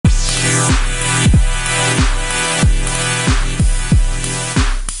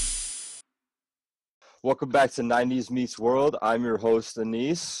Welcome back to 90s Meets World. I'm your host,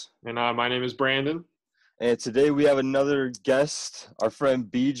 Anise. And my name is Brandon. And today we have another guest, our friend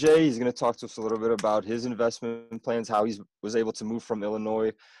BJ. He's going to talk to us a little bit about his investment plans, how he was able to move from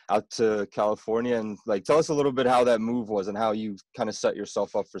Illinois out to California, and tell us a little bit how that move was and how you kind of set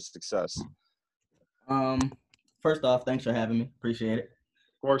yourself up for success. First off, thanks for having me. Appreciate it.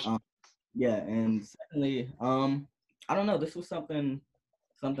 Of course. Yeah, and secondly, I don't know. This was something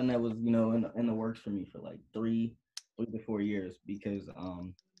that was, in the works for me for like three to 4 years because,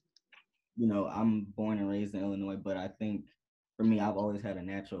 I'm born and raised in Illinois, but I think for me, I've always had a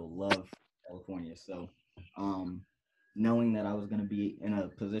natural love for California. So, knowing that I was going to be in a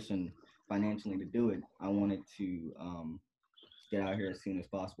position financially to do it, I wanted to get out here as soon as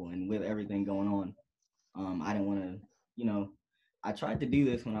possible. And with everything going on, I didn't want to, I tried to do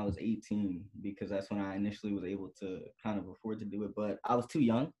this when I was 18 because that's when I initially was able to kind of afford to do it, but I was too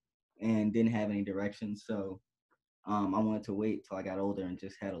young and didn't have any direction. So I wanted to wait till I got older and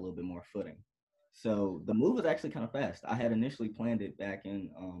just had a little bit more footing. So the move was actually kind of fast. I had initially planned it back in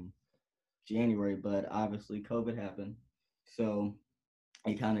January, but obviously COVID happened. So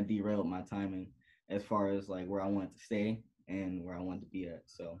it kind of derailed my timing as far as like where I wanted to stay and where I wanted to be at.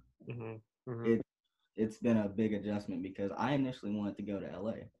 So it's been a big adjustment because I initially wanted to go to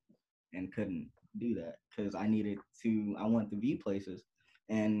LA and couldn't do that because I wanted to view places,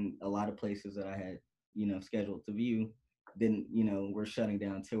 and a lot of places that I had, scheduled to view didn't, were shutting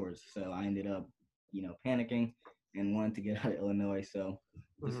down tours. So I ended up, panicking and wanted to get out of Illinois. So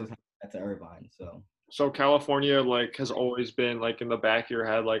this is how I got to Irvine. So California has always been in the back of your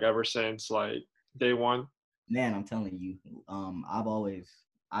head ever since day one. Man, I'm telling you,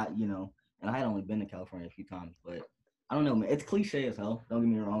 and I had only been to California a few times, but I don't know, man. It's cliche as hell. Don't get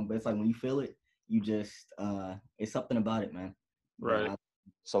me wrong, but it's like when you feel it, you just it's something about it, man. Right.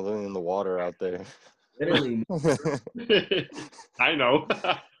 Something in the water out there. Literally. I know.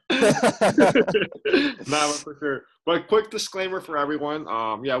 Nah, for sure. But quick disclaimer for everyone.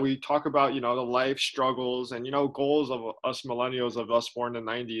 We talk about, the life struggles and, goals of us millennials, of us born in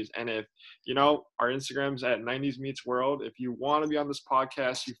the 90s. And if, our Instagram's at 90s Meets World. If you want to be on this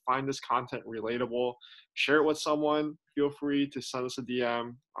podcast, you find this content relatable, share it with someone, feel free to send us a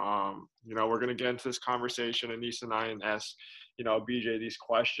DM. We're going to get into this conversation, Anise and I, and ask, BJ these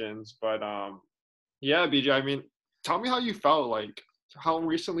questions. But, BJ, I mean, tell me how you felt. How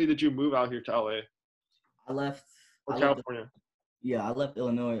recently did you move out here to LA? I left California. I left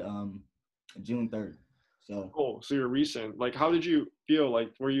Illinois June 3rd. So cool. So you're recent. How did you feel?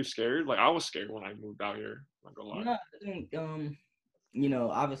 Were you scared? I was scared when I moved out here. I'm not gonna lie. No, I think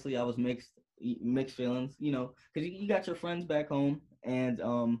obviously I was mixed feelings, because you got your friends back home, and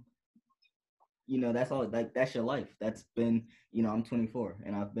that's all, that's your life. That's been, I'm 24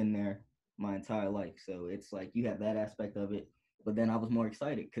 and I've been there my entire life. So it's like you have that aspect of it. But then I was more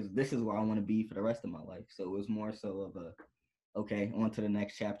excited because this is where I want to be for the rest of my life. So it was more so of okay, on to the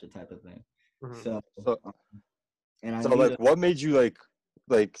next chapter type of thing. So what made you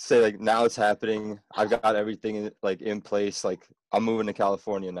say now it's happening, I've got everything in place, I'm moving to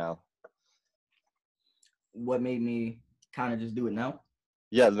California now? What made me kind of just do it now?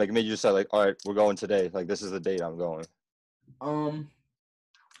 Yeah, made you say all right, we're going today. This is the date I'm going.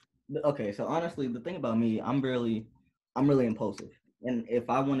 Okay, so honestly, the thing about me, I'm really impulsive, and if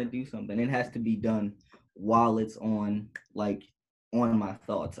I want to do something, it has to be done while it's on my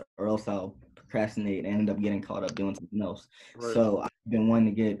thoughts, or else I'll procrastinate and end up getting caught up doing something else. Right. So I've been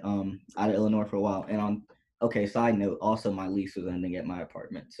wanting to get out of Illinois for a while. And side note, also my lease was ending at my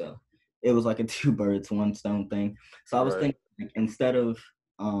apartment, so it was like a 2 birds 1 stone thing. So I was thinking, instead of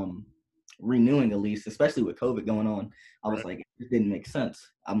renewing a lease, especially with COVID going on, I was like, it didn't make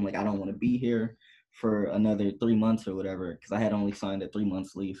sense. I'm like, I don't want to be here for another 3 months or whatever, because I had only signed a 3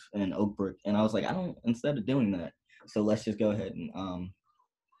 months lease in Oakbrook, and I was like, instead of doing that, so let's just go ahead and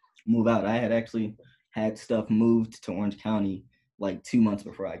move out. I had actually had stuff moved to Orange County 2 months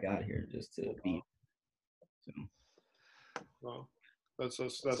before I got here, just to be. So. Wow. That's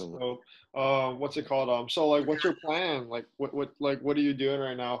dope. What's it called? So what's your plan? What are you doing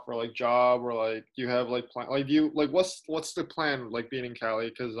right now for job, or do you have plan? What's the plan being in Cali?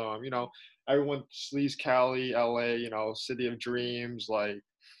 Because everyone sees Cali, LA, city of dreams.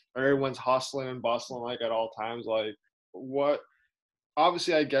 Everyone's hustling and bustling at all times. What?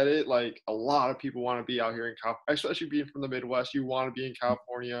 Obviously, I get it. A lot of people want to be out here in California, especially being from the Midwest. You want to be in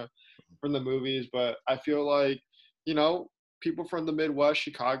California from the movies, but I feel people from the Midwest,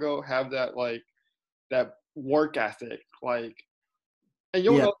 Chicago, have that that work ethic. And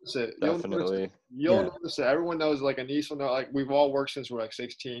you'll Yeah, notice it. You'll notice it. Definitely. You'll yeah. notice it. Everyone knows, like, Anise will know, like, we've all worked since we're, like,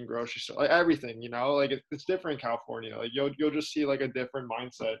 16, grocery store, like, everything, like, it's different in California. Like, you'll just see, like, a different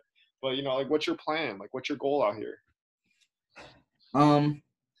mindset. But, like, what's your plan? Like, what's your goal out here? Um,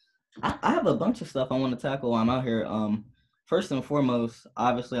 I have a bunch of stuff I want to tackle while I'm out here. First and foremost,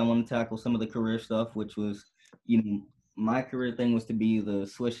 obviously, I want to tackle some of the career stuff, which was, my career thing was to be the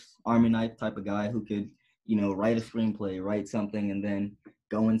Swiss Army knife type of guy who could, write a screenplay, write something, and then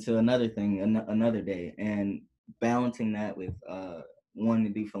go into another thing another day. And balancing that with wanting to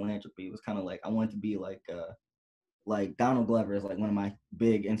do philanthropy was kind of like I wanted to be like Donald Glover is like one of my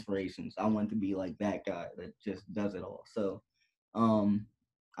big inspirations. I want to be like that guy that just does it all. So, I'm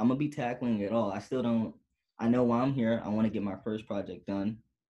gonna be tackling it all. I still don't. I know why I'm here. I want to get my first project done.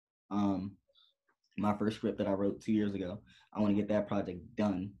 Um, my first script that I wrote 2 years ago. I want to get that project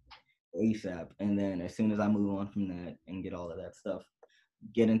done ASAP, and then as soon as I move on from that and get all of that stuff,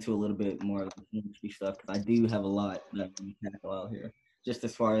 get into a little bit more of the industry stuff because I do have a lot that I want to tackle out here, just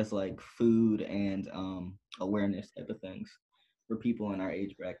as far as like food and awareness type of things for people in our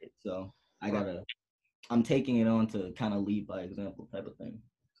age bracket. So Right. I'm taking it on to kind of lead by example type of thing.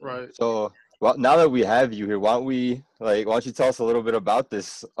 So, Right. So, well, now that we have you here, why don't you tell us a little bit about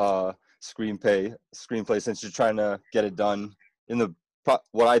this screenplay since you're trying to get it done in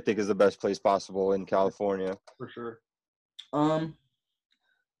what I think is the best place possible in California. For sure. um,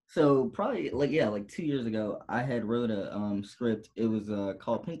 so probably like 2 years ago, I had wrote a script. It was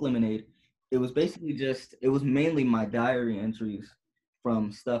called Pink Lemonade. It was basically it was mainly my diary entries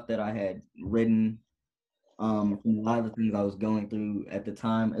from stuff that I had written, from a lot of the things I was going through at the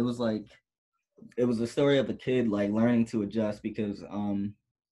time. It was a story of a kid like learning to adjust because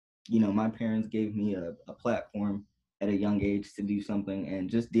my parents gave me a platform at a young age to do something, and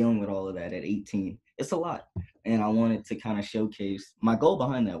just dealing with all of that at 18, it's a lot. And I wanted to kind of showcase my goal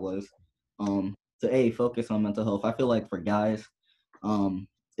behind that was to focus on mental health. I feel like for guys,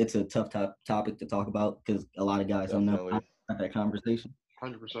 it's a tough topic to talk about because a lot of guys don't know how Definitely. to have that conversation.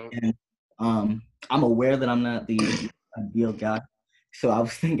 100%. And I'm aware that I'm not the ideal guy. So I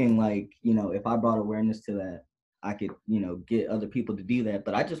was thinking like, if I brought awareness to that, I could, get other people to do that.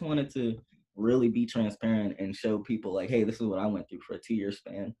 But I just wanted to really be transparent and show people like, hey, this is what I went through for a 2 year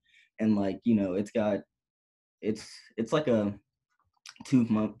span. And like, it's like a 2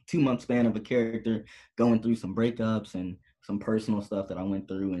 month span of a character going through some breakups and some personal stuff that I went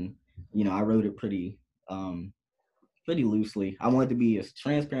through. And, I wrote it pretty loosely. I wanted to be as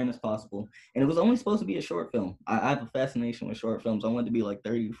transparent as possible. And it was only supposed to be a short film. I have a fascination with short films. I wanted to be like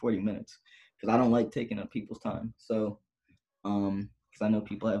 30 to 40 minutes because I don't like taking up people's time. So, because I know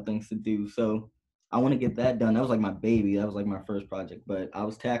people have things to do. So I want to get that done. That was like my baby. That was like my first project, but I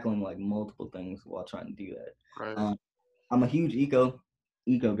was tackling like multiple things while trying to do that. Right. I'm a huge eco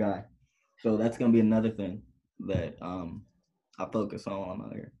guy. So that's going to be another thing that I focus on while I'm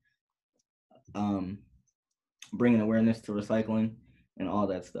out here. Bringing awareness to recycling and all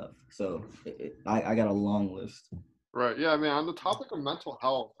that stuff. So I got a long list. Right. Yeah. I mean, on the topic of mental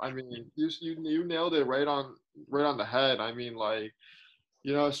health, I mean, you nailed it right on the head. I mean, like,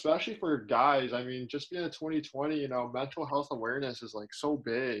 especially for guys. I mean, just being a 2020, mental health awareness is like so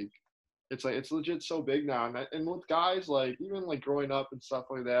big. It's like it's legit so big now, and with guys, like, even like growing up and stuff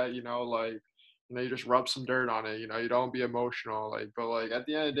like that, like, you just rub some dirt on it. You don't be emotional, like, but like at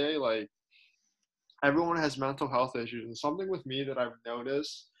the end of the day, like, everyone has mental health issues, and something with me that I've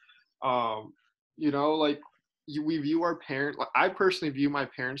noticed, um, like, we view our parent. Like, I personally view my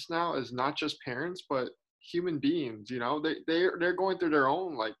parents now as not just parents, but human beings. They're going through their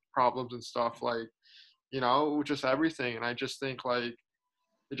own like problems and stuff, like, just everything. And I just think like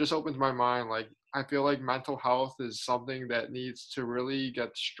it just opens my mind. Like, I feel like mental health is something that needs to really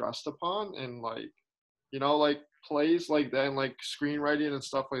get stressed upon, and like plays like that and like screenwriting and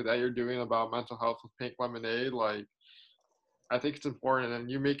stuff like that you're doing about mental health with Pink Lemonade, like, I think it's important.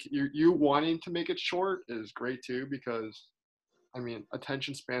 And you wanting to make it short is great too, because I mean,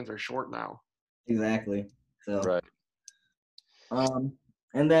 attention spans are short now. Exactly. So Right. um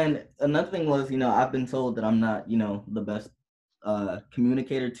and then another thing was, I've been told that I'm not, the best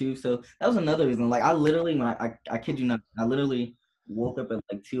communicator too. So that was another reason. Like I literally I kid you not, I literally woke up at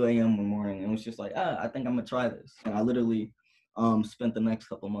like 2 a.m. one morning and was just like, I think I'm gonna try this. And I literally spent the next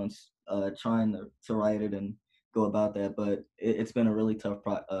couple months trying to write it and go about that. But it's been a really tough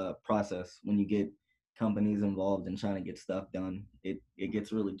process when you get companies involved and trying to get stuff done. It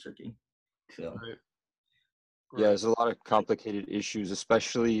gets really tricky. So Right. Yeah, Right. there's a lot of complicated issues,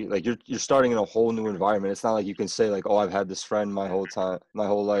 especially like you're starting in a whole new environment. It's not like you can say like, "Oh, I've had this friend my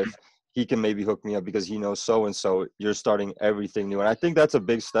whole life." he can maybe hook me up because he knows so and so. You're starting everything new, and I think that's a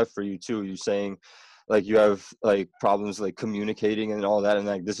big step for you too. You saying like you have like problems like communicating and all that, and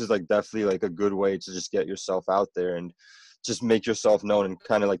like this is like definitely like a good way to just get yourself out there and just make yourself known and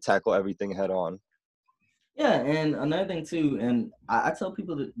kind of like tackle everything head on. Yeah, and another thing too, and I tell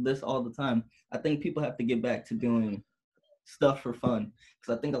people this all the time. I think people have to get back to doing stuff for fun,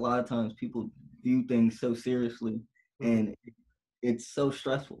 because I think a lot of times people view things so seriously, and it's so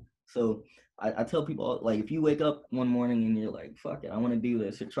stressful. So I tell people, like, if you wake up one morning and you're like, fuck it, I want to do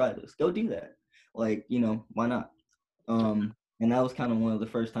this or try this, go do that. Like, why not? And that was kind of one of the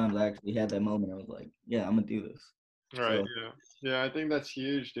first times I actually had that moment. I was like, yeah, I'm gonna do this. Right. So Yeah. Yeah. I think that's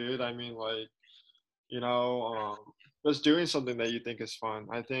huge, dude. I mean, like, you know, just doing something that you think is fun.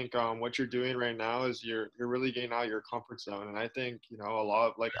 I think what you're doing right now is you're really getting out of your comfort zone, and I think a lot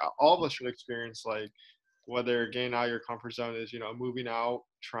of like all of us should experience like whether getting out of your comfort zone is moving out,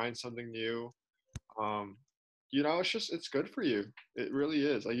 trying something new. Um, it's good for you. It really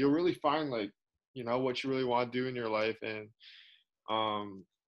is. Like you'll really find like what you really want to do in your life, and um,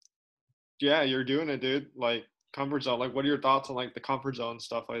 yeah, you're doing it, dude. Like comfort zone. Like, what are your thoughts on like the comfort zone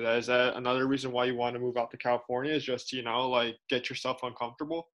stuff like that? Is that another reason why you want to move out to California? Is just like get yourself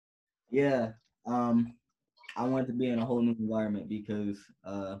uncomfortable? yeah, um, I wanted to be in a whole new environment because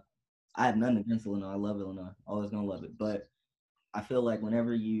I have nothing against Illinois. I love Illinois. Always gonna love it. But I feel like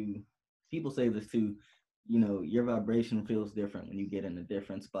whenever people say this too, your vibration feels different when you get in a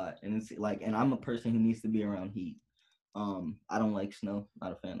different spot. And it's like, and I'm a person who needs to be around heat. I don't like snow,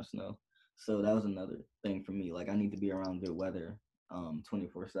 not a fan of snow. So that was another thing for me. Like I need to be around good weather,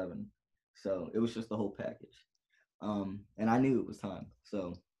 24/7. So it was just the whole package. And I knew it was time.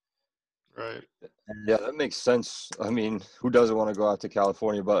 So Right. Yeah, that makes sense. I mean, who doesn't want to go out to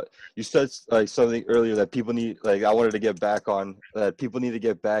California? But you said like something earlier that people need, like I wanted to get back on, that people need to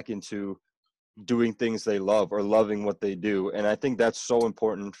get back into doing things they love or loving what they do. And I think that's so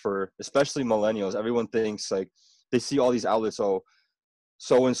important for especially millennials. Everyone thinks like they see all these outlets, oh,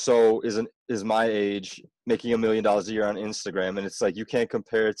 so and so is my age making $1 million a year on Instagram, and it's like you can't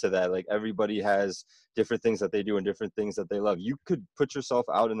compare it to that. Like everybody has different things that they do and different things that they love. You could put yourself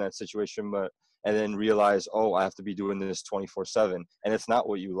out in that situation, but and then realize, oh, I have to be doing this 24/7, and it's not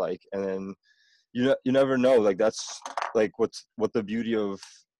what you like, and then you never know. Like that's like what the beauty of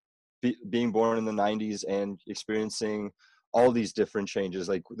being born in the 90s and experiencing all these different changes.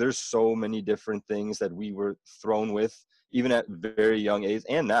 Like there's so many different things that we were thrown with even at very young age,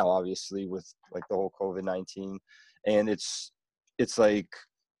 and now obviously with like the whole COVID-19. And it's like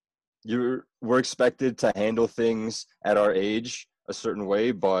we're expected to handle things at our age a certain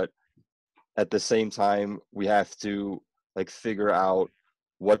way, but at the same time we have to like figure out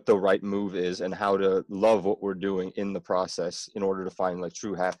what the right move is and how to love what we're doing in the process in order to find like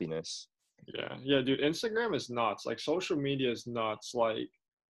true happiness. Yeah. Yeah, dude. Instagram is nuts. Like social media is nuts. Like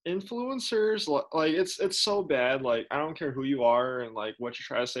influencers, like it's so bad. Like I don't care who you are and like what you're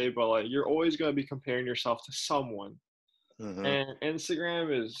trying to say, but like you're always gonna be comparing yourself to someone. Mm-hmm. And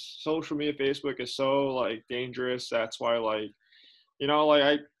Instagram is social media, Facebook is so like dangerous. That's why like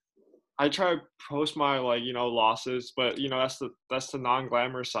like I try to post my like losses, but that's the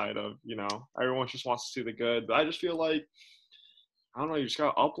non-glamour side of everyone just wants to see the good. But I just feel like I don't know, you just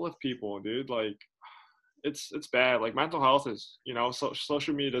gotta uplift people, dude. Like it's bad. Like mental health is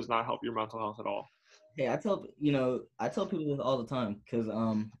social media does not help your mental health at all. hey, I tell people this all the time because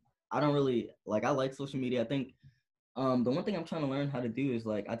I don't really like, I like social media. I think the one thing I'm trying to learn how to do is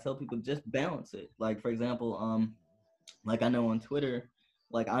like I tell people just balance it. Like for example, like I know on Twitter,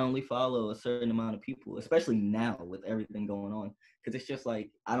 like I only follow a certain amount of people, especially now with everything going on, because it's just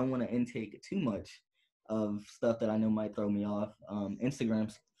like I don't want to intake too much of stuff that I know might throw me off.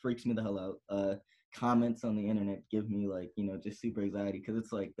 Instagram freaks me the hell out. Comments on the internet give me like just super anxiety because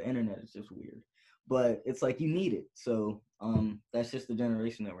it's like the internet is just weird, but it's like you need it. So that's just the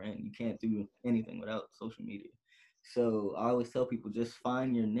generation that we're in. You can't do anything without social media. So I always tell people just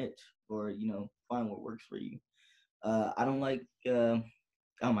find your niche, or find what works for you. I don't like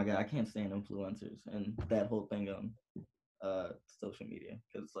oh my god, I can't stand influencers and that whole thing on social media,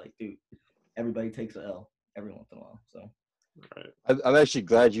 because it's like, dude, everybody takes a L every once in a while. So Right. I'm actually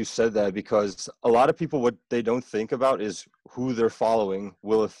glad you said that because a lot of people, what they don't think about is who they're following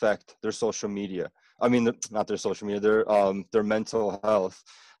will affect their social media. I mean, not their social media, their mental health.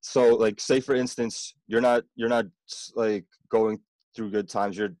 So like, say for instance, you're not like going through good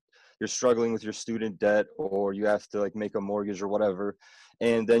times. You're struggling with your student debt, or you have to like make a mortgage or whatever.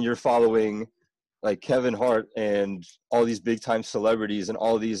 And then you're following like Kevin Hart and all these big time celebrities and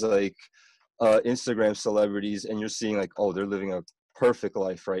all these like Instagram celebrities, and you're seeing like, oh, they're living a perfect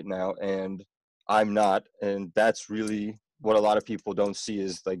life right now, and I'm not. And that's really what a lot of people don't see,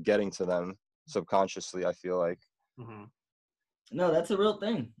 is like getting to them subconsciously, I feel like. Hmm. No, that's a real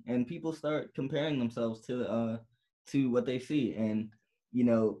thing, and people start comparing themselves to what they see, and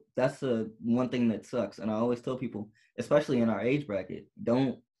that's the one thing that sucks. And I always tell people, especially in our age bracket,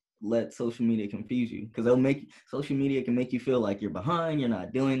 don't let social media confuse you, because social media can make you feel like you're behind, you're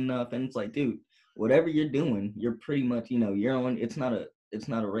not doing enough, and it's like, dude, whatever you're doing, you're pretty much, you're on. It's not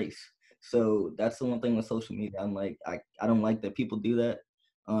a race. So that's the one thing with social media. I don't like that people do that.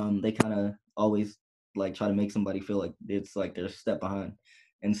 They kind of always like try to make somebody feel like it's like they're a step behind,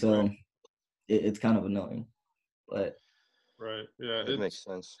 and so Right. it's kind of annoying. But Right. Yeah. It makes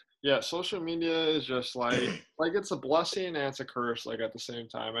sense. Yeah. Social media is just like it's a blessing and it's a curse. Like at the same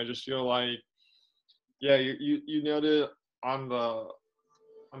time, I just feel like, yeah, you nailed it on the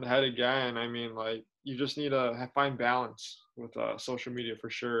head again. I mean, like you just need to find balance with social media for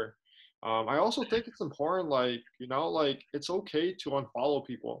sure. I also think it's important, like like it's okay to unfollow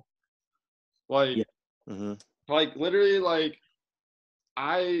people. Like yeah, Hmm. literally, like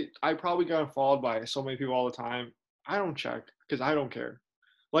I probably got unfollowed by so many people all the time. I don't check because I don't care.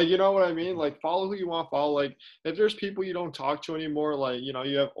 Like, you know what I mean? Like, follow who you want to follow. Like, if there's people you don't talk to anymore, like, you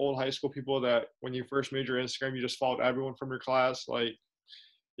have old high school people that when you first made your Instagram, you just followed everyone from your class. Like,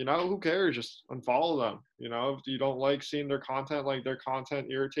 who cares? Just unfollow them. If you don't like seeing their content, like their content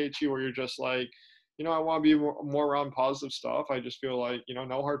irritates you, or you're just like, I want to be more around positive stuff. I just feel like,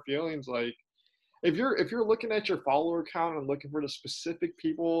 no hard feelings. Like, if you're looking at your follower count and looking for the specific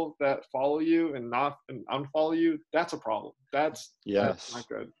people that follow you and not and unfollow you, that's a problem. That's not Yes.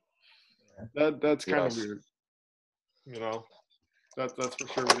 good. That's kind of Yes. weird. You know, that's for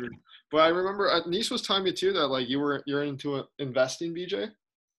sure weird. But I remember Niece was telling me too that like you're into investing, BJ.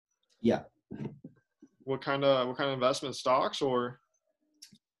 yeah. What kind of investment, stocks or?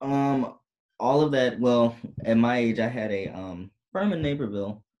 Um, all of that. Well, at my age, I had a firm in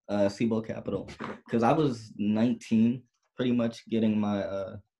Naperville, Seabolt Capital, because I was 19, pretty much getting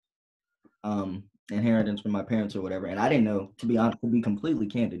my inheritance from my parents or whatever, and I didn't know. To be honest, to be completely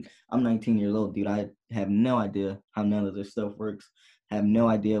candid, I'm 19 years old, dude. I have no idea how none of this stuff works. Have no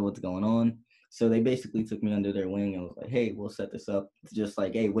idea what's going on. So they basically took me under their wing and was like, "Hey, we'll set this up. It's just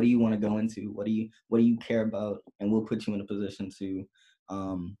like, hey, what do you want to go into? What do you care about? And we'll put you in a position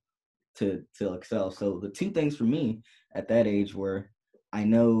um, to excel." So the two things for me at that age were, I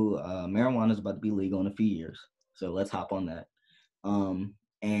know marijuana is about to be legal in a few years, so let's hop on that.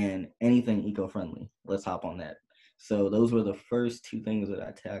 And anything eco-friendly, let's hop on that. So those were the first two things that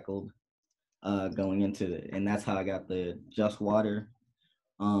I tackled going into it, and that's how I got the Just Water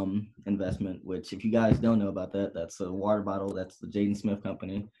investment. Which, if you guys don't know about that, that's a water bottle. That's the Jaden Smith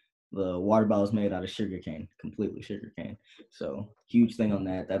company. The water bottle is made out of sugar cane, completely sugar cane. So huge thing on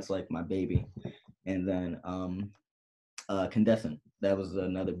that. That's like my baby. And then Condescent. That was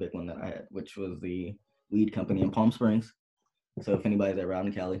another big one that I had, which was the weed company in Palm Springs. So if anybody's ever out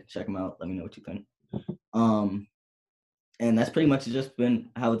in Cali, check them out. Let me know what you think. Um, and that's pretty much just been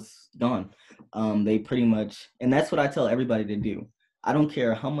how it's gone. They pretty much, and that's what I tell everybody to do. I don't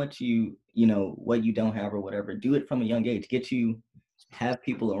care how much what you don't have or whatever. Do it from a young age. Have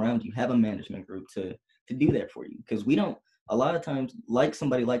people around you, have a management group to do that for you. Because we don't. A lot of times, like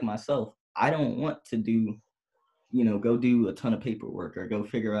somebody like myself, I don't want to go do a ton of paperwork or go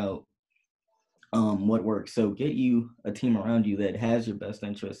figure out what works. So get you a team around you that has your best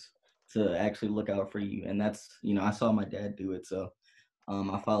interests to actually look out for you. And that's, I saw my dad do it, so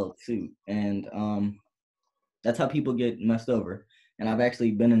I followed suit. And that's how people get messed over. And I've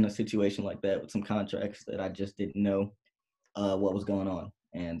actually been in a situation like that with some contracts that I just didn't know what was going on,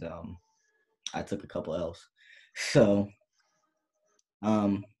 and I took a couple L's. So,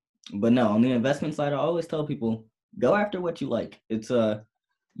 but no, on the investment side, I always tell people, go after what you like. It's a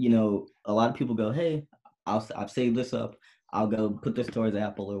lot of people go, hey, I've saved this up. I'll go put this towards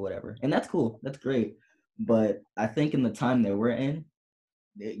Apple or whatever. And that's cool. That's great. But I think in the time that we're in,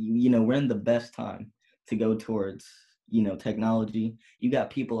 we're in the best time to go towards, technology. You got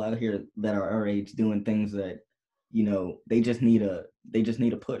people out here that are our age doing things that, they just need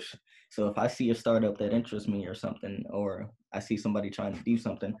a push. So if I see a startup that interests me or something, or I see somebody trying to do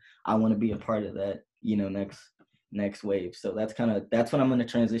something, I want to be a part of that, next wave. So that's what I'm going to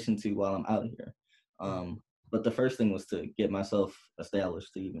transition to while I'm out here. But the first thing was to get myself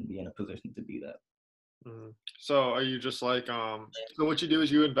established to even be in a position to do that. Mhm. So are you just like so what you do is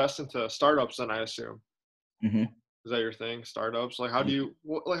you invest into startups then, I assume. hmm Is that your thing? Startups? Like how do you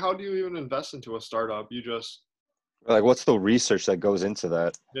even invest into a startup? You just Like, what's the research that goes into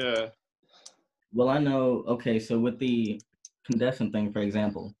that? yeah. Well, I know. Okay, so with the incandescent thing, for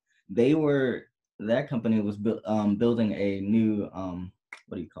example, that company was building a new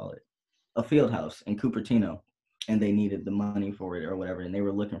what do you call it? A field house in Cupertino, and they needed the money for it or whatever, and they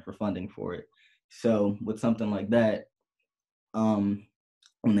were looking for funding for it. So with something like that, um,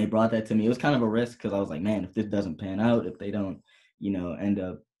 when they brought that to me, it was kind of a risk because I was like, man, if this doesn't pan out, if they don't, end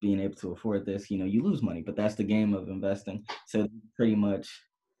up being able to afford this, you lose money. But that's the game of investing. So pretty much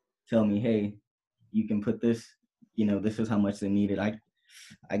tell me, hey, you can put this, this is how much they needed.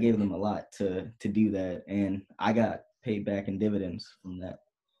 I gave them a lot to do that, and I got paid back in dividends from that,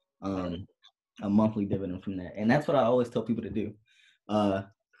 a monthly dividend from that, and that's what I always tell people to do,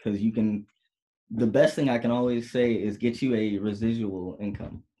 because you can. The best thing I can always say is get you a residual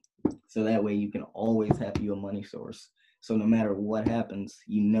income, so that way you can always have you a money source. So no matter what happens,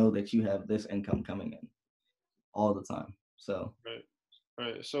 you know that you have this income coming in all the time. So Right.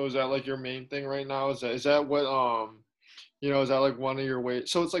 Right. So is that like your main thing right now? Is that what is that like one of your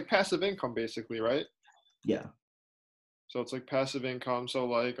ways? So it's like passive income basically, right? yeah, So it's like passive income. So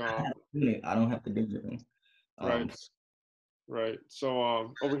like I don't have to do anything. right, Um, right.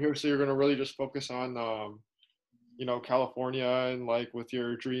 So over here, so you're gonna really just focus on California and like with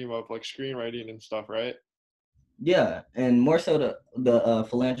your dream of like screenwriting and stuff, right? Yeah, and more so the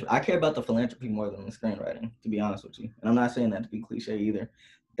philanthropy. I care about the philanthropy more than the screenwriting, to be honest with you. And I'm not saying that to be cliche either.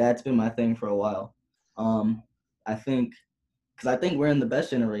 That's been my thing for a while. Um, I think because I think we're in the best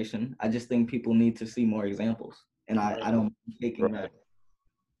generation. I just think people need to see more examples, and Right. I don't mind taking that. Right.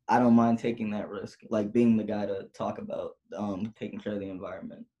 I don't mind taking that risk, like being the guy to talk about taking care of the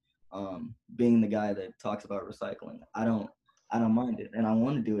environment, being the guy that talks about recycling. I don't mind it, and I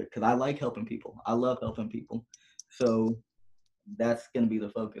want to do it because I like helping people. I love helping people. So that's going to be the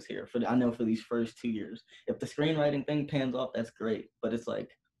focus here. I know for these first 2 years, if the screenwriting thing pans off, that's great. But it's like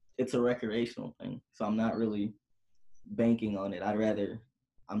it's a recreational thing, so I'm not really banking on it.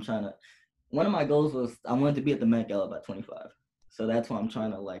 I'm trying to. One of my goals was I wanted to be at the Met Gala by 25. So that's why I'm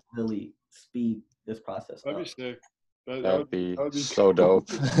trying to like really speed this process That'd be up. sick. That, that That'd would be be that would be so dope.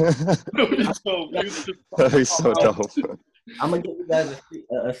 that would be so. You just That'd be pop so out. dope. I'm gonna give you guys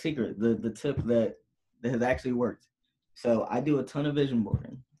a secret, the tip that has actually worked. So I do a ton of vision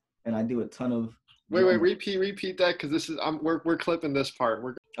boarding, and I do a ton of Wait, journal. repeat that because this is we're clipping this part.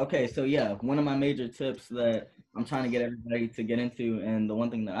 We're Okay, so yeah, one of my major tips that I'm trying to get everybody to get into, and the one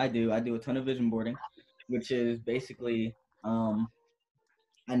thing that I do a ton of vision boarding, which is basically,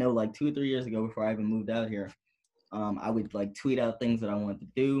 I know like 2 or 3 years ago before I even moved out here, I would like tweet out things that I wanted to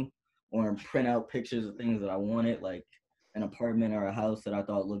do, or print out pictures of things that I wanted, like an apartment or a house that I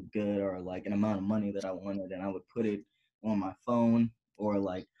thought looked good, or like an amount of money that I wanted, and I would put it on my phone or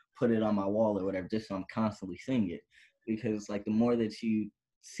like put it on my wall or whatever, just so I'm constantly seeing it. Because like the more that you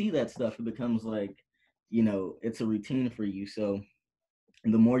see that stuff, it becomes like, it's a routine for you. So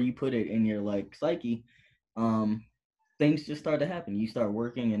the more you put it in your like psyche, um, things just start to happen. You start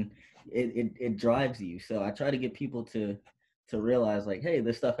working, and it drives you. So I try to get people to realize like, hey,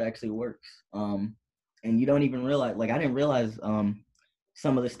 this stuff actually works. And you don't even realize, like I didn't realize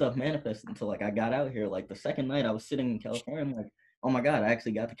some of this stuff manifested until like I got out here. Like the second night I was sitting in California, I'm like, oh my God, I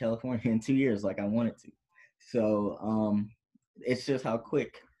actually got to California in 2 years like I wanted to. So it's just how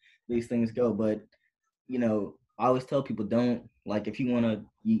quick these things go. But I always tell people, don't, like, if you want to,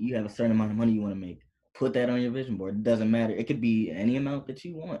 you have a certain amount of money you want to make, put that on your vision board. It doesn't matter. It could be any amount that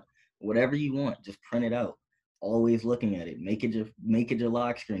you want, whatever you want, just print it out. Always looking at it. Make it your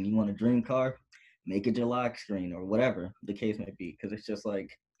lock screen. You want a dream car? Make it your lock screen, or whatever the case may be. Because it's just like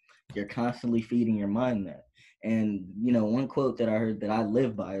you're constantly feeding your mind that. And one quote that I heard that I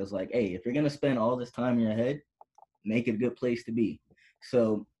live by is like, hey, if you're gonna spend all this time in your head, make it a good place to be.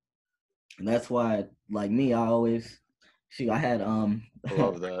 So that's why, like me, I always shoot. I had I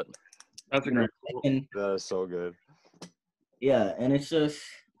love that. that's a you know, great quote. and That is so good. yeah, and it's just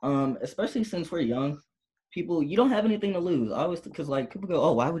especially since we're young, people, you don't have anything to lose. I always, because like people go,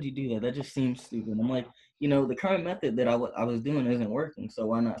 oh, why would you do that? That just seems stupid. I'm like, the current method that I was doing isn't working, so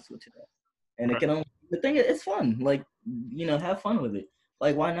why not switch it up? And it Right. can only, the thing is, it's fun. Like, have fun with it.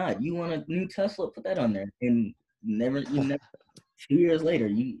 Like, why not? You want a new Tesla? Put that on there, and you never 2 years later,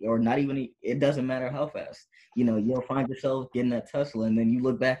 or not even, it doesn't matter how fast, you'll find yourself getting that Tesla, and then you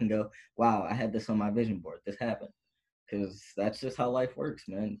look back and go, wow, I had this on my vision board. This happened. Because that's just how life works,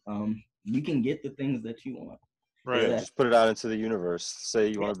 man. You can get the things that you want. Is Right. Yeah, that just put it out into the universe. Say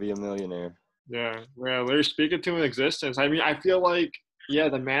you want to be a millionaire. Yeah. Yeah. They're speaking to an existence. I mean, I feel like yeah,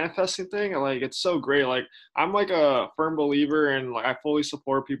 the manifesting thing, like it's so great. Like I'm like a firm believer and like I fully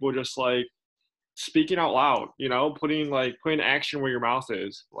support people just like speaking out loud, you know, putting action where your mouth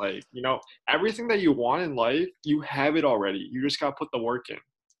is. Like, you know, everything that you want in life, you have it already. You just gotta put the work in.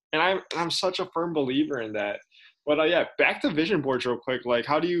 And I'm such a firm believer in that. But yeah, back to vision boards real quick. Like,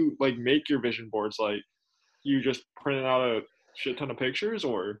 how do you like make your vision boards? Like, you just print out a shit ton of pictures,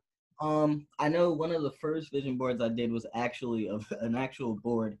 or? I know one of the first vision boards I did was actually of an actual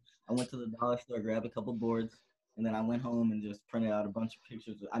board. I went to the dollar store, grabbed a couple boards, and then I went home and just printed out a bunch of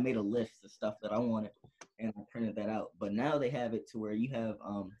pictures. I made a list of stuff that I wanted, and I printed that out. But now they have it to where you have,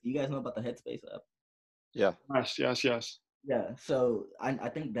 you guys know about the Headspace app? Yeah. Yes, yes, yes. Yeah, so I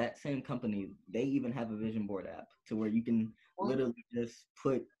think that same company, they even have a vision board app to where you can literally just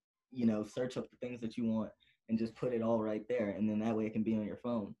put, search up the things that you want and just put it all right there, and then that way it can be on your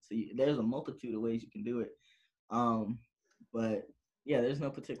phone. So there's a multitude of ways you can do it. But yeah, there's no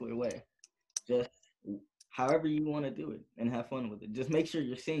particular way. Just however you want to do it and have fun with it. Just make sure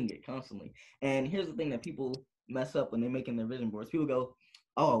you're seeing it constantly. And here's the thing that people mess up when they're making their vision boards. People go,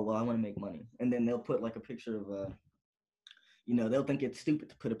 "Oh, well, I want to make money," and then they'll put like a picture of they'll think it's stupid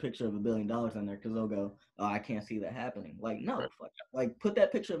to put a picture of $1 billion on there because they'll go, "Oh, I can't see that happening." Like, no, like put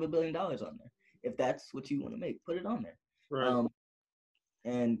that picture of $1 billion on there. If that's what you want to make, put it on there. Right.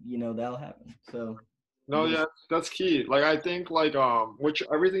 And that'll happen. So No, yeah, that's key. Like, I think like which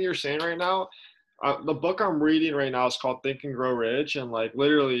everything you're saying right now, the book I'm reading right now is called Think and Grow Rich, and like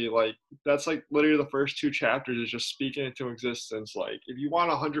literally like that's like literally the first two chapters is just speaking into existence. Like, if you want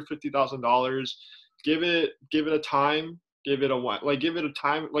 $150,000, give it a time, give it a when, like give it a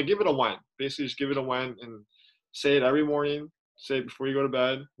time, like give it a when. Basically, just give it a when and say it every morning. Say it before you go to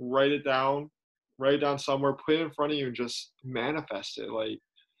bed. Write it down somewhere. Put it in front of you and just manifest it. Like,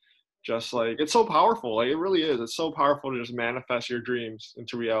 just like it's so powerful. Like, it really is. It's so powerful to just manifest your dreams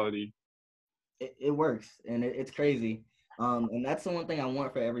into reality. it works, and it's crazy. And that's the one thing I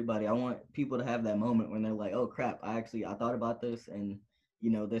want for everybody. I want people to have that moment when they're like, "Oh crap! I thought about this, and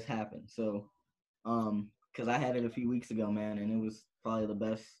this happened." So, because I had it a few weeks ago, man, and it was probably the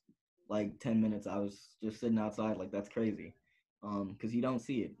best. Like 10 minutes, I was just sitting outside. Like, that's crazy. Because you don't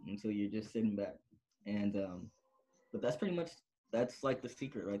see it until you're just sitting back. And but that's like the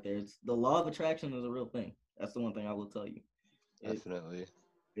secret right there. It's the law of attraction is a real thing. That's the one thing I will tell you. Definitely.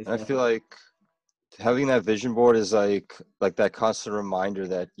 It's And I feel definitely. like having that vision board is like that constant reminder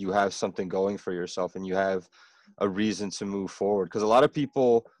that you have something going for yourself and you have a reason to move forward. Because a lot of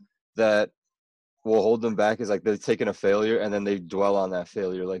people that will hold them back is like they've taken a failure and then they dwell on that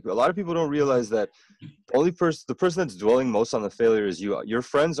failure. Like, a lot of people don't realize that the person that's dwelling most on the failure is you. Your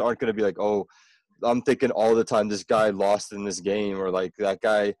friends aren't going to be like, "Oh, I'm thinking all the time this guy lost in this game," or like that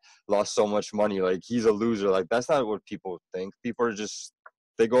guy lost so much money, like he's a loser. Like, that's not what people think. People are just,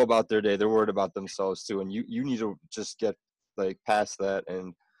 they go about their day, they're worried about themselves too, and you need to just get like past that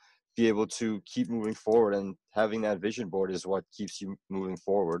and be able to keep moving forward, and having that vision board is what keeps you moving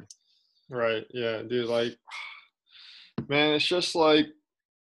forward. Right. Yeah, dude. Like, man, it's just like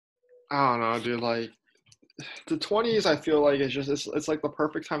I don't know, dude. Like, the 20s, I feel like it's like the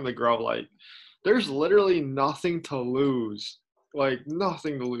perfect time to grow. Like, there's literally nothing to lose. Like,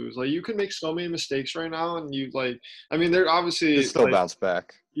 nothing to lose. Like, you can make so many mistakes right now, and you like, I mean, there You obviously still like bounce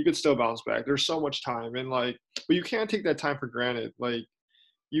back. you could still bounce back. There's so much time, and like, but you can't take that time for granted. Like,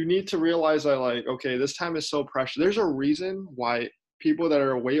 you need to realize that, like, okay, this time is so precious. There's a reason why people that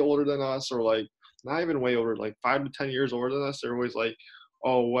are way older than us, or like not even way older, like 5 to 10 years older than us, they're always like,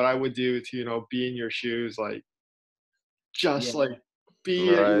 oh, what I would do to, be in your shoes, like just Yeah. like be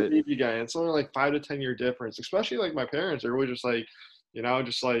at your Right. baby guy. And it's only like 5 to 10 year difference. Especially like my parents, they're always just like,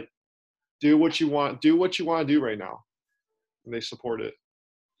 just like do what you want to do right now. And they support it.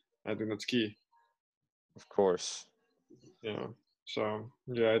 I think that's key. Of course. Yeah. So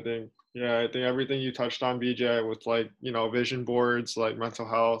I think everything you touched on, BJ, with like, vision boards, like mental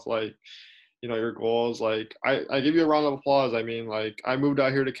health, like, your goals, like I give you a round of applause. I mean, like, I moved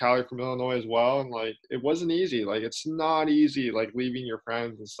out here to Cali from Illinois as well, and like it wasn't easy. Like, it's not easy, like leaving your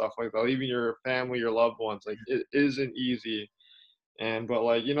friends and stuff like that, leaving your family, your loved ones. Like, it isn't easy. And but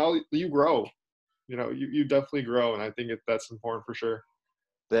like, you grow. You definitely grow, and I think that's important for sure.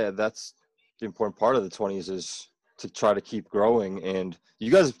 That's the important part of the 20s, is to try to keep growing. And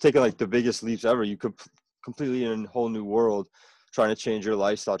you guys have taken like the biggest leaps ever. You could completely in a whole new world, trying to change your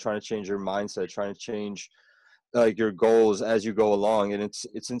lifestyle, trying to change your mindset, trying to change like your goals as you go along. And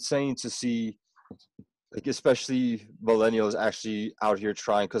it's insane to see, like, especially millennials actually out here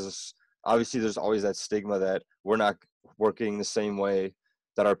trying, because obviously there's always that stigma that we're not working the same way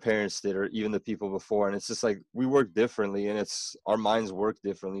that our parents did, or even the people before. And it's just like, we work differently, and it's our minds work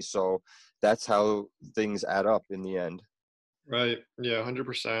differently, so that's how things add up in the end. Right. Yeah,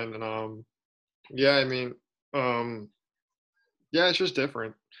 100%. And Yeah, I mean, um, yeah, it's just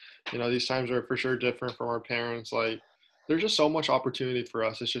different. These times are for sure different from our parents. Like, there's just so much opportunity for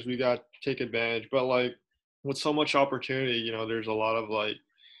us. It's just we got to take advantage. But like, with so much opportunity, there's a lot of like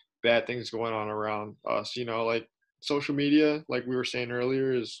bad things going on around us. Like social media, like we were saying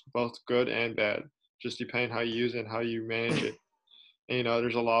earlier, is both good and bad. Just depending how you use it and how you manage it. And,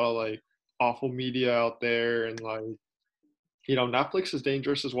 there's a lot of like awful media out there, and like, Netflix is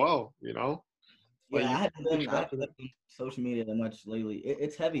dangerous as well. Like Yeah, you I haven't get been I trapped haven't in been it. on social media that much lately.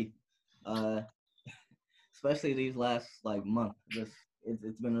 It's heavy, uh, especially these last like month. Just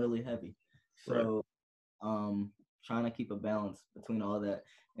it's been really heavy. Right. So um, trying to keep a balance between all that,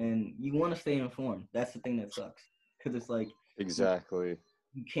 and you want to stay informed. That's the thing that sucks because it's like you, Exactly.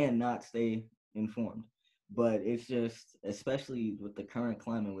 you cannot stay informed. But it's just, especially with the current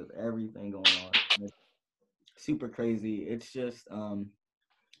climate, with everything going on, it's super crazy. It's just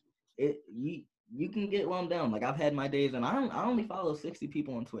it you can get wound down. Like I've had my days, and I only follow 60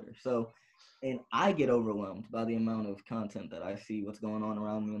 people on Twitter, so and I get overwhelmed by the amount of content that I see, what's going on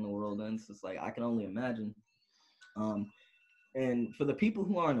around me in the world, and it's just like I can only imagine. Um, and for the people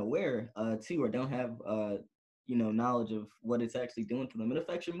who aren't aware, too, or don't have knowledge of what it's actually doing to them, it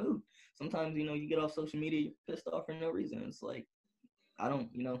affects your mood. Sometimes you get off social media, you're pissed off for no reason. It's like I don't,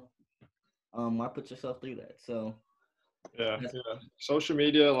 why put yourself through that? So Yeah, that's yeah. Social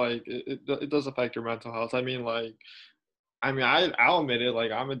media, like it does affect your mental health. I'll admit it.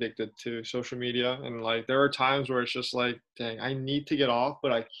 Like I'm addicted to social media, and like there are times where it's just like, dang, I need to get off,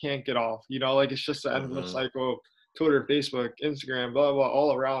 but I can't get off. Like it's just an endless Hmm. cycle of Twitter, Facebook, Instagram, blah blah,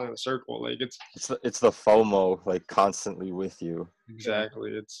 all around in a circle. Like it's It's the FOMO like constantly with you. yeah.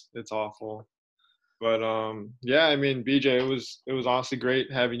 exactly, it's awful. But yeah, I mean, BJ, it was honestly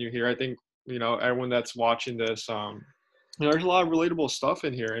great having you here. I think everyone that's watching this, there's a lot of relatable stuff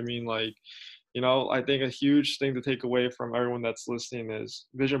in here. I mean, like, I think a huge thing to take away from everyone that's listening is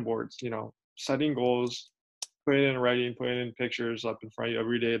vision boards. Setting goals, putting it in writing, putting it in pictures up in front of you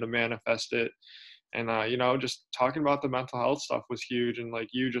every day to manifest it. And just talking about the mental health stuff was huge, and like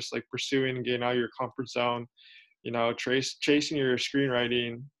you just like pursuing and getting out of your comfort zone, chasing your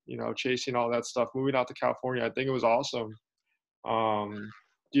screenwriting, chasing all that stuff, moving out to California. I think it was awesome.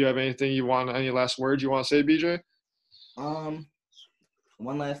 Do you have any last words you want to say, BJ? Um,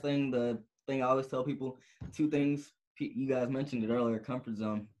 One last thing, the thing I always tell people, two things. You guys mentioned it earlier, comfort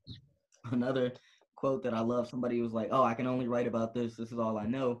zone. Another quote that I love, somebody was like, "Oh, I can only write about this. This is all I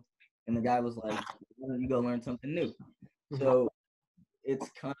know." And the guy was like, "Why don't you go learn something new?" Mhm. So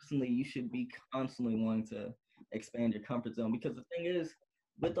you should be constantly wanting to expand your comfort zone, because the thing is,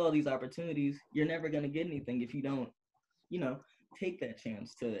 with all these opportunities, you're never going to get anything if you don't, you know, take that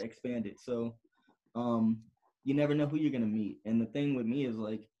chance to expand it. So um, you never know who you're gonna meet. And the thing with me is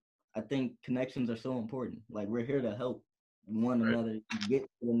like, I think connections are so important. Like we're here to help one Right. another get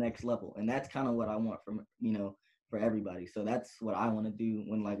to the next level, and that's kind of what I want from for everybody. So that's what I want to do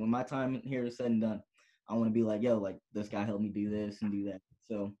when my time here is said and done. I want to be like, yo, like this guy helped me do this and do that.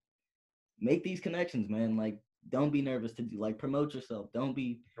 So make these connections, man. Like don't be nervous to do like promote yourself. Don't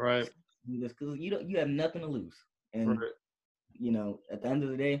be Right. do this because you have nothing to lose. And Right. at the end of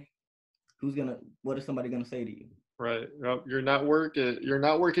the day, what is somebody gonna say to you? Right. Yep. Your network is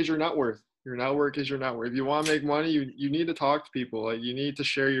your net worth. Your network is your net worth. If you want to make money, you need to talk to people. Like you need to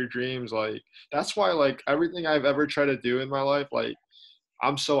share your dreams. Like that's why like everything I've ever tried to do in my life, like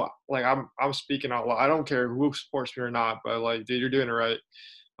I'm speaking out loud. I don't care who supports me or not, but like, dude, you're doing it right.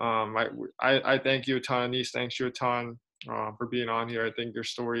 I thank you a ton. Anise, thanks you a ton for being on here. I think your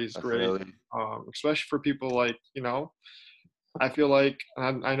story is great, Definitely. especially for people like I feel like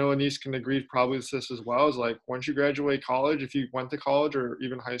I know Anise can agree probably with this as well. Is like once you graduate college, if you went to college or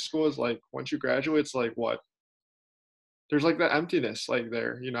even high school, is like once you graduate, it's like what there's like that emptiness like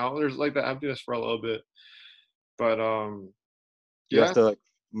there. There's like that emptiness for a little bit. But You have yeah. to like,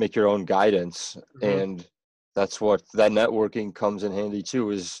 make your own guidance, Mhm. and that's what that networking comes in handy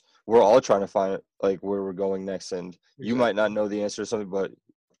too. Is we're all trying to find like where we're going next, and you might not Exactly. know the answer to something, but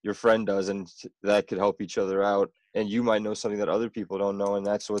your friend does, and that could help each other out. And you might know something that other people don't know, and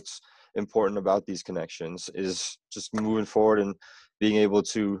that's what's important about these connections, is just moving forward and being able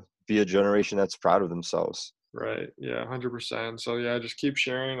to be a generation that's proud of themselves. Right. Yeah, 100%. So yeah, just keep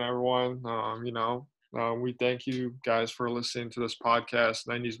sharing, everyone. We thank you guys for listening to this podcast,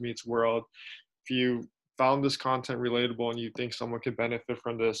 90s Meets World. If you found this content relatable and you think someone could benefit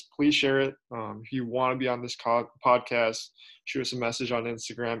from this, please share it. If you want to be on this podcast, shoot us a message on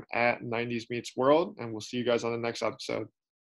Instagram at 90s Meets World, and we'll see you guys on the next episode.